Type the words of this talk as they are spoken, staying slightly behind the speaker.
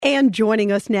And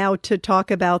joining us now to talk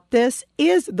about this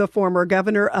is the former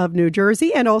governor of New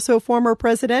Jersey and also former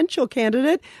presidential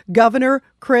candidate, Governor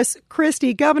Chris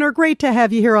Christie. Governor, great to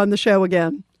have you here on the show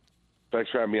again. Thanks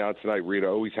for having me on tonight, Rita.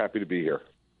 Always happy to be here.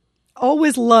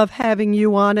 Always love having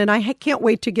you on, and I can't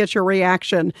wait to get your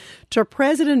reaction to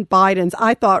President Biden's,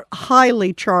 I thought,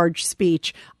 highly charged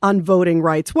speech on voting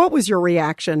rights. What was your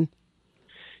reaction?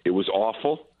 It was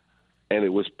awful, and it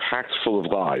was packed full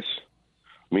of lies.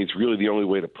 I mean, it's really the only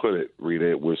way to put it, Rita.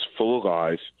 It was full of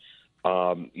lies.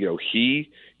 He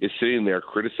is sitting there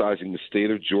criticizing the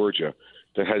state of Georgia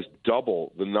that has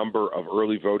double the number of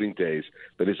early voting days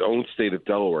that his own state of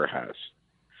Delaware has.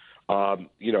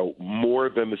 More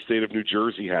than the state of New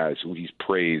Jersey has, who he's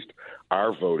praised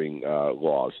our voting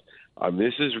laws.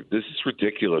 This is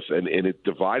ridiculous, and it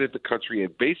divided the country.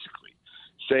 And basically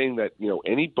saying that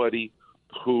anybody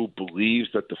who believes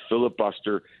that the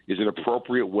filibuster is an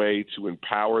appropriate way to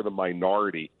empower the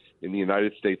minority in the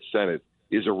United States Senate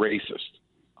is a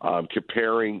racist.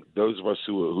 Comparing those of us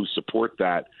who support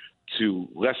that to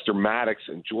Lester Maddox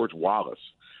and George Wallace.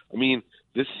 I mean,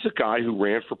 this is a guy who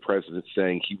ran for president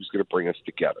saying he was going to bring us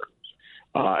together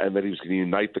and that he was going to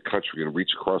unite the country and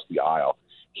reach across the aisle.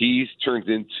 He's turned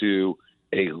into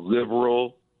a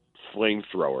liberal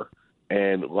flamethrower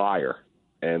and liar,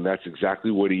 and that's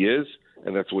exactly what he is.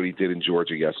 And that's what he did in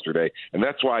Georgia yesterday. And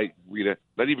that's why, Rita,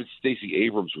 not even Stacey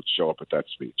Abrams would show up at that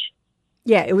speech.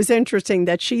 Yeah, it was interesting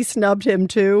that she snubbed him,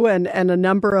 too, and a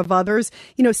number of others.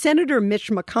 Senator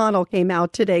Mitch McConnell came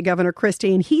out today, Governor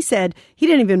Christie, and he said he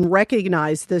didn't even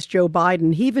recognize this Joe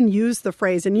Biden. He even used the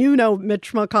phrase, and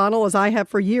Mitch McConnell, as I have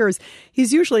for years,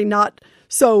 he's usually not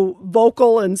so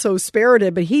vocal and so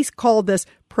spirited, but he's called this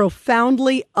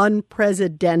profoundly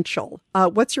unpresidential.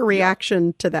 What's your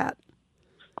reaction to that?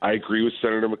 I agree with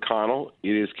Senator McConnell.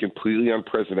 It is completely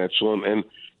unpresidential. And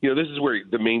this is where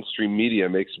the mainstream media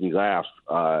makes me laugh,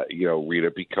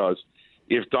 Rita, because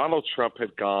if Donald Trump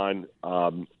had gone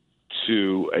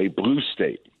to a blue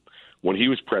state when he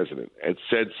was president and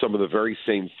said some of the very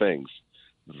same things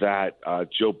that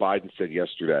Joe Biden said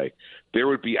yesterday, there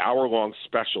would be hour-long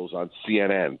specials on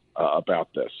CNN about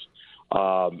this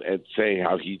and saying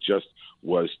how he just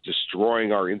was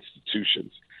destroying our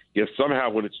institutions. Yet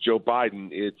somehow when it's Joe Biden,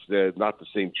 it's not the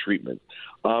same treatment.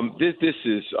 This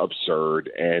is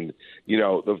absurd. And,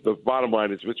 the bottom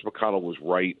line is Mitch McConnell was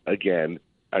right again,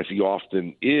 as he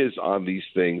often is on these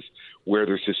things where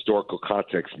there's historical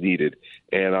context needed.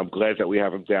 And I'm glad that we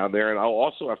have him down there. And I'll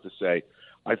also have to say,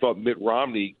 I thought Mitt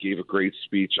Romney gave a great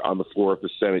speech on the floor of the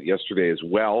Senate yesterday as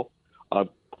well,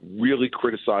 really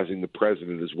criticizing the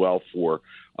president as well for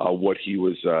what he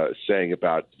was saying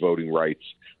about voting rights.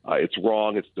 It's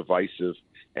wrong. It's divisive.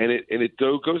 And it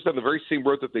goes down the very same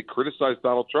road that they criticized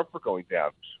Donald Trump for going down,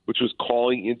 which was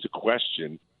calling into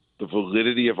question the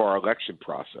validity of our election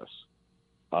process.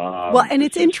 Well, and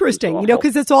it's interesting,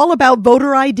 because it's all about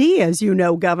voter ID, as you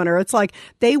know, Governor. It's like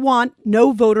they want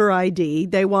no voter ID.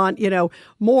 They want,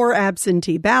 more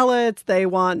absentee ballots. They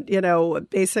want,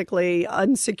 basically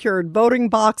unsecured voting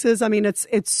boxes. I mean, it's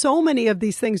so many of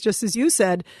these things, just as you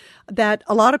said, that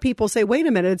a lot of people say, wait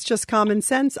a minute, it's just common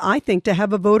sense, I think, to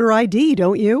have a voter ID,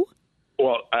 don't you?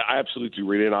 Well, I absolutely do,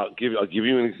 Rita, and I'll give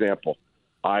you an example.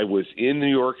 I was in New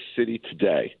York City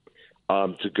today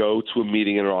to go to a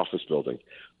meeting in an office building.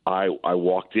 I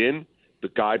walked in. The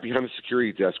guy behind the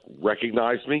security desk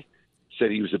recognized me,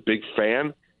 said he was a big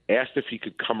fan, asked if he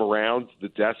could come around the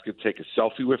desk and take a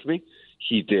selfie with me.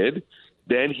 He did.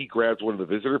 Then he grabbed one of the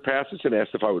visitor passes and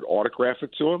asked if I would autograph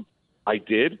it to him. I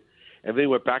did. And then he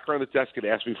went back around the desk and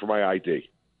asked me for my ID.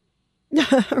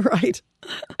 Right.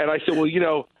 And I said,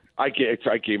 well, I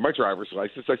gave my driver's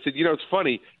license. I said, it's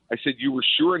funny. I said, you were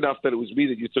sure enough that it was me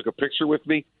that you took a picture with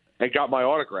me and got my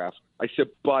autograph. I said,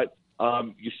 but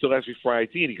you still ask me for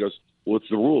ID. And he goes, well, it's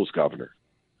the rules, Governor.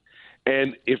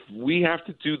 And if we have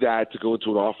to do that to go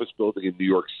into an office building in New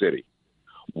York City,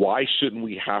 why shouldn't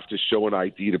we have to show an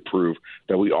ID to prove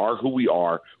that we are who we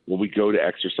are when we go to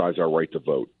exercise our right to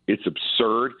vote? It's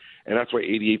absurd, and that's why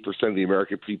 88% of the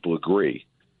American people agree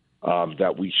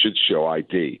that we should show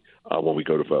ID when we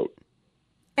go to vote.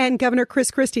 And Governor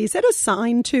Chris Christie, is it a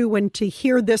sign, too, when to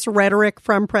hear this rhetoric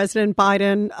from President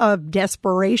Biden of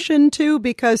desperation, too?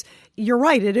 Because you're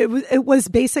right, it was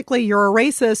basically you're a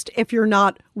racist if you're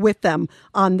not with them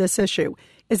on this issue.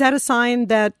 Is that a sign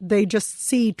that they just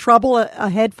see trouble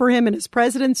ahead for him in his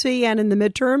presidency and in the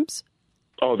midterms?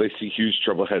 Oh, they see huge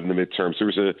trouble ahead in the midterms. There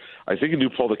was I think a new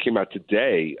poll that came out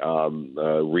today,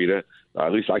 Rita,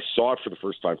 at least I saw it for the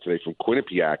first time today from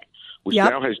Quinnipiac, which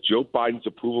now has Joe Biden's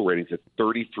approval ratings at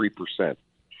 33%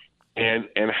 and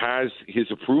has his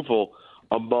approval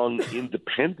among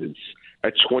independents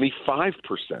at 25%.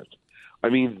 I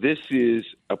mean, this is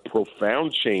a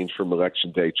profound change from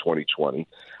Election Day 2020.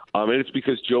 And it's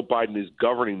because Joe Biden is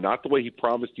governing not the way he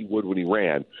promised he would when he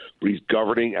ran, but he's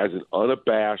governing as an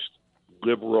unabashed,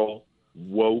 liberal,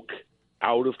 woke,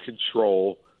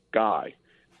 out-of-control guy.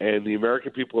 And the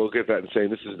American people look at that and saying,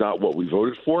 this is not what we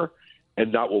voted for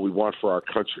and not what we want for our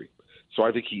country. So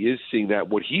I think he is seeing that.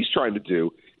 What he's trying to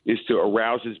do is to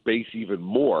arouse his base even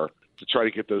more to try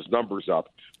to get those numbers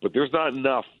up. But there's not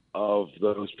enough of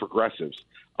those progressives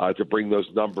to bring those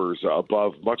numbers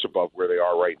much above where they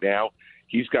are right now.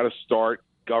 He's got to start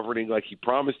governing like he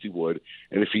promised he would.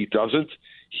 And if he doesn't,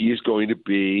 he is going to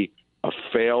be a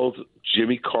failed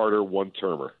Jimmy Carter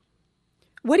one-termer.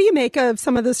 What do you make of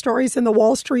some of the stories in the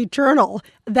Wall Street Journal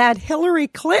that Hillary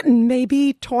Clinton may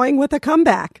be toying with a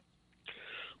comeback?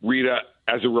 Rita,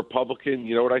 as a Republican,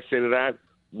 you know what I say to that?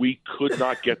 We could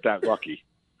not get that lucky.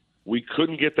 We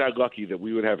couldn't get that lucky that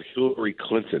we would have Hillary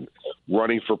Clinton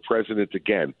running for president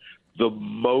again, the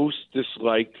most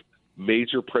disliked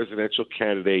major presidential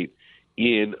candidate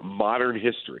in modern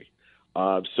history.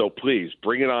 So please,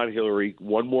 bring it on, Hillary,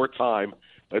 one more time.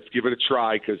 Let's give it a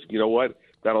try because, you know what?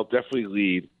 That'll definitely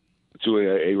lead to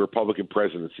a Republican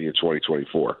presidency in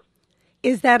 2024.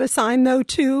 Is that a sign, though,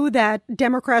 too, that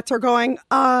Democrats are going,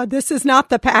 this is not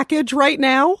the package right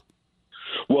now?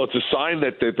 Well, it's a sign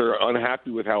that they're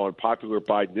unhappy with how unpopular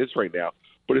Biden is right now,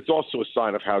 but it's also a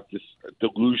sign of how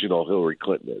delusional Hillary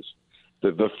Clinton is.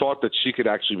 The thought that she could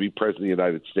actually be president of the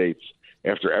United States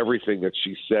after everything that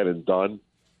she said and done,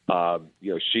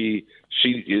 she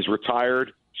is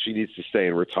retired. She needs to stay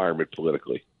in retirement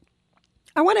politically.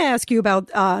 I want to ask you about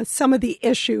some of the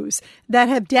issues that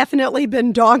have definitely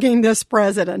been dogging this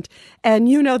president. And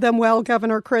you know them well,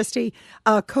 Governor Christie.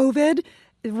 COVID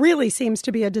really seems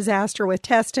to be a disaster with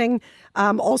testing,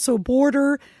 also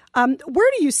border.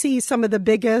 Where do you see some of the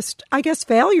biggest,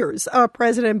 failures of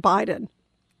President Biden?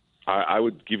 I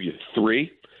would give you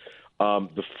three.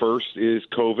 The first is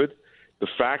COVID. The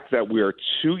fact that we are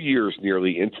 2 years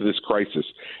nearly into this crisis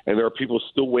and there are people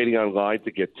still waiting online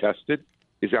to get tested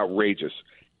is outrageous.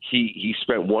 He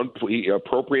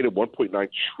appropriated $1.9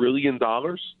 trillion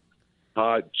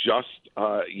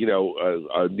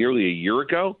nearly a year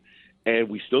ago, and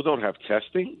we still don't have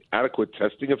adequate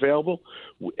testing available.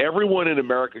 Everyone in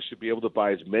America should be able to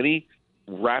buy as many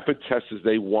rapid tests as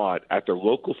they want at their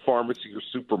local pharmacy or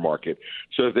supermarket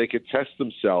so that they can test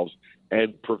themselves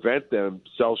and prevent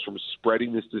themselves from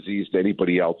spreading this disease to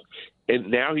anybody else. And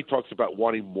now he talks about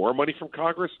wanting more money from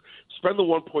Congress. Spend the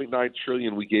 $1.9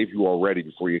 trillion we gave you already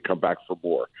before you come back for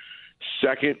more.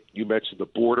 Second, you mentioned the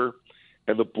border.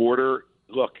 And the border,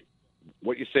 look,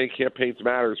 what you say in campaigns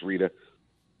matters, Rita.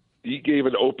 He gave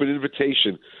an open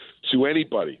invitation to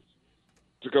anybody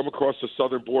to come across the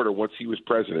southern border once he was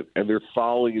president, and they're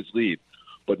following his lead.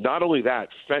 But not only that,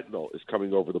 fentanyl is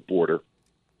coming over the border,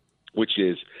 which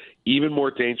is even more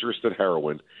dangerous than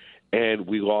heroin. And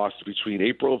we lost, between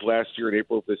April of last year and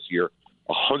April of this year,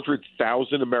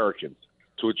 100,000 Americans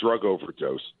to a drug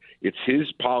overdose. It's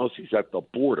his policies at the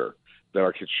border that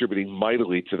are contributing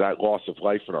mightily to that loss of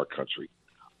life in our country.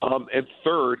 And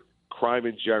third, crime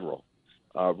in general.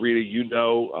 Rita,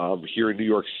 here in New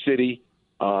York City,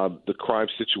 the crime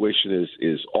situation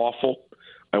is awful,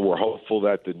 and we're hopeful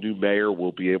that the new mayor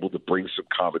will be able to bring some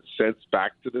common sense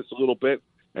back to this a little bit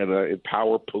and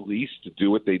empower police to do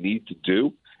what they need to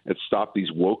do and stop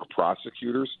these woke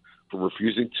prosecutors from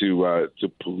refusing to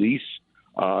police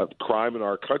crime in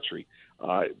our country.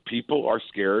 People are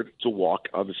scared to walk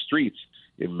on the streets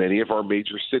in many of our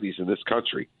major cities in this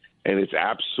country, and it's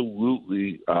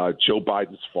absolutely Joe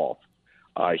Biden's fault.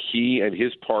 He and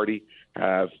his party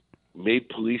have made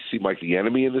police seem like the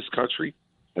enemy in this country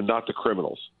and not the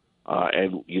criminals.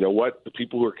 And you know what? The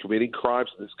people who are committing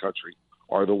crimes in this country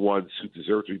are the ones who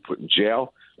deserve to be put in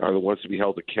jail, are the ones to be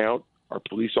held to account. Our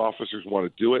police officers want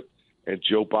to do it, and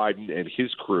Joe Biden and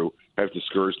his crew have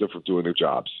discouraged them from doing their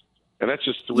jobs. And that's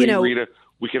just three, Rita.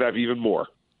 We could have even more.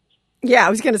 Yeah, I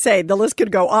was going to say, the list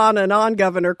could go on and on,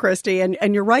 Governor Christie,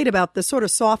 and you're right about the sort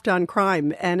of soft on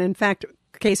crime. And in fact,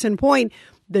 case in point,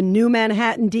 the new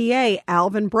Manhattan DA,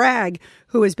 Alvin Bragg,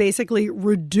 who is basically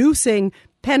reducing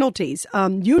penalties.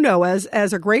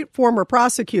 As a great former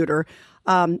prosecutor,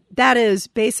 that is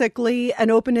basically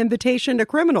an open invitation to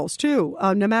criminals, too.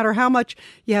 No matter how much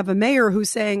you have a mayor who's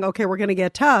saying, OK, we're going to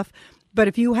get tough. But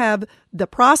if you have the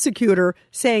prosecutor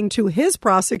saying to his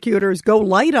prosecutors, go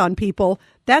light on people,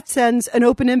 that sends an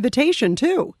open invitation,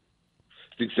 too.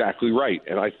 That's exactly right.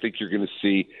 And I think you're going to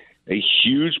see a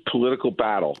huge political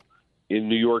battle in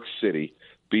New York City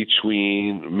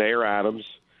between Mayor Adams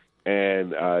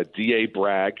and DA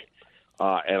Bragg.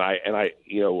 And I,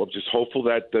 I'm just hopeful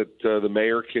that the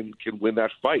mayor can win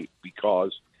that fight,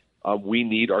 because we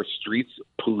need our streets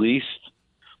policed.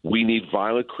 We need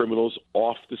violent criminals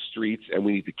off the streets, and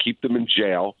we need to keep them in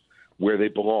jail where they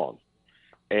belong.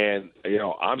 And,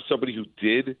 I'm somebody who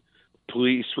did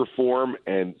police reform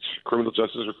and criminal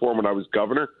justice reform when I was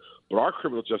governor, but our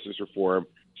criminal justice reform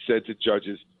said to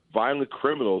judges, violent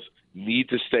criminals need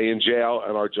to stay in jail,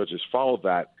 and our judges followed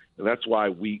that. And that's why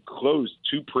we closed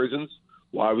 2 prisons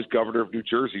while I was governor of New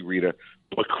Jersey, Rita,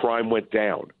 but crime went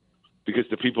down because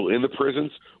the people in the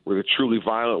prisons were the truly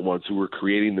violent ones who were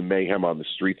creating the mayhem on the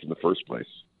streets in the first place.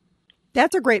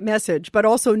 That's a great message, but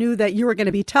also knew that you were going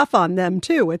to be tough on them,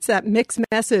 too. It's that mixed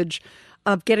message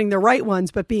of getting the right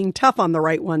ones, but being tough on the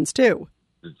right ones, too.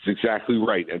 It's exactly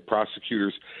right. And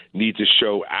prosecutors need to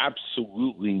show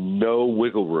absolutely no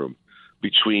wiggle room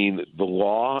between the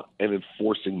law and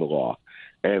enforcing the law.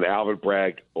 And Alvin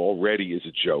Bragg already is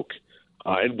a joke.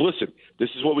 And listen, this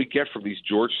is what we get from these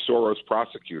George Soros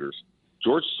prosecutors.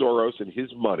 George Soros and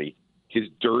his money, his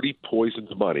dirty, poisoned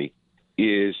money,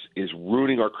 is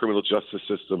ruining our criminal justice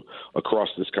system across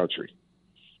this country.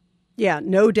 Yeah,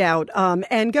 no doubt.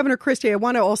 And Governor Christie, I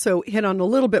want to also hit on a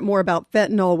little bit more about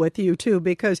fentanyl with you, too,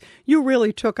 because you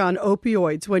really took on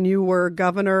opioids when you were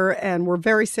governor and were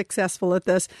very successful at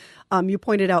this. You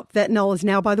pointed out fentanyl is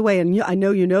now, by the way, and I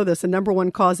know you know this, the number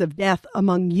one cause of death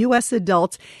among U.S.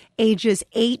 adults ages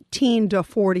 18 to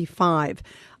 45.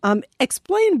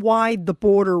 Explain why the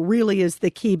border really is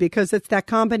the key, because it's that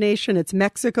combination. It's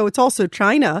Mexico. It's also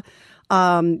China.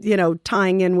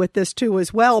 Tying in with this too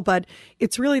as well. But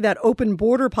it's really that open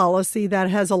border policy that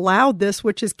has allowed this,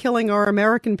 which is killing our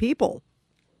American people.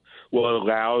 Well, it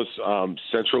allows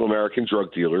Central American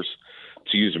drug dealers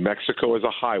to use Mexico as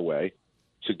a highway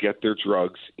to get their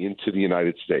drugs into the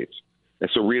United States. And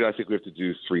so, Rita, I think we have to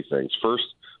do 3 things. First,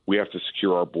 we have to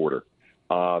secure our border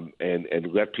and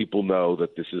let people know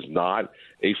that this is not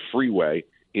a freeway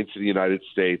into the United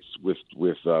States with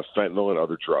fentanyl and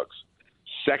other drugs.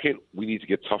 Second, we need to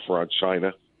get tougher on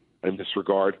China in this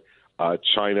regard.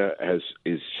 China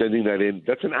is sending that in.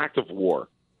 That's an act of war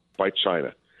by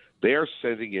China. They are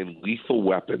sending in lethal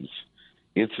weapons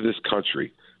into this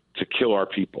country to kill our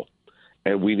people,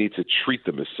 and we need to treat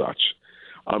them as such.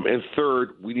 And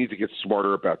third, we need to get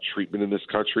smarter about treatment in this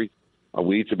country.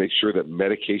 We need to make sure that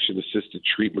medication-assisted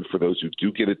treatment for those who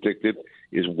do get addicted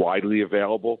is widely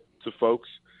available to folks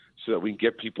so that we can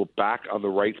get people back on the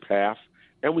right path.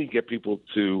 And we can get people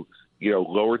to,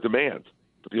 lower demand.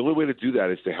 But the only way to do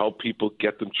that is to help people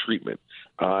get them treatment.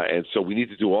 And so we need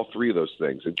to do all 3 of those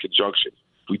things in conjunction.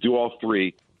 If we do all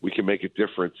 3, we can make a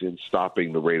difference in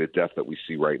stopping the rate of death that we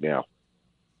see right now.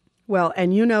 Well,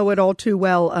 and you know it all too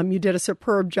well. You did a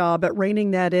superb job at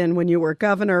reining that in when you were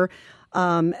governor,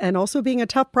 and also being a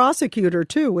tough prosecutor,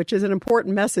 too, which is an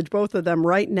important message, both of them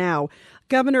right now.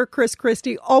 Governor Chris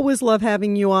Christie, always love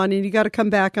having you on, and you got to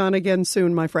come back on again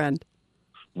soon, my friend.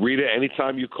 Rita,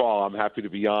 anytime you call, I'm happy to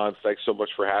be on. Thanks so much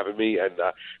for having me. And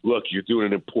look, you're doing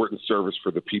an important service for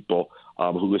the people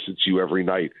who listen to you every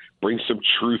night. Bring some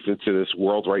truth into this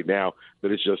world right now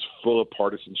that is just full of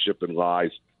partisanship and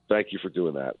lies. Thank you for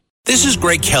doing that. This is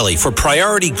Greg Kelly for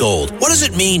Priority Gold. What does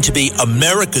it mean to be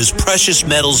America's precious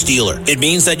metals dealer? It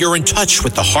means that you're in touch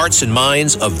with the hearts and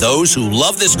minds of those who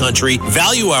love this country,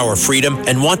 value our freedom,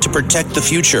 and want to protect the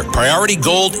future. Priority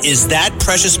Gold is that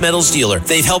precious metals dealer.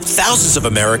 They've helped thousands of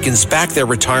Americans back their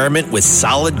retirement with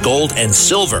solid gold and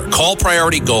silver. Call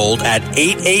Priority Gold at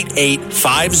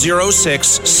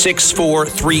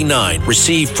 888-506-6439.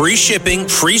 Receive free shipping,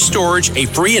 free storage, a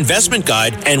free investment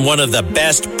guide, and one of the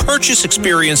best purchase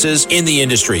experiences in the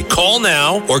industry. Call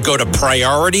now or go to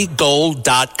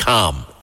PriorityGold.com.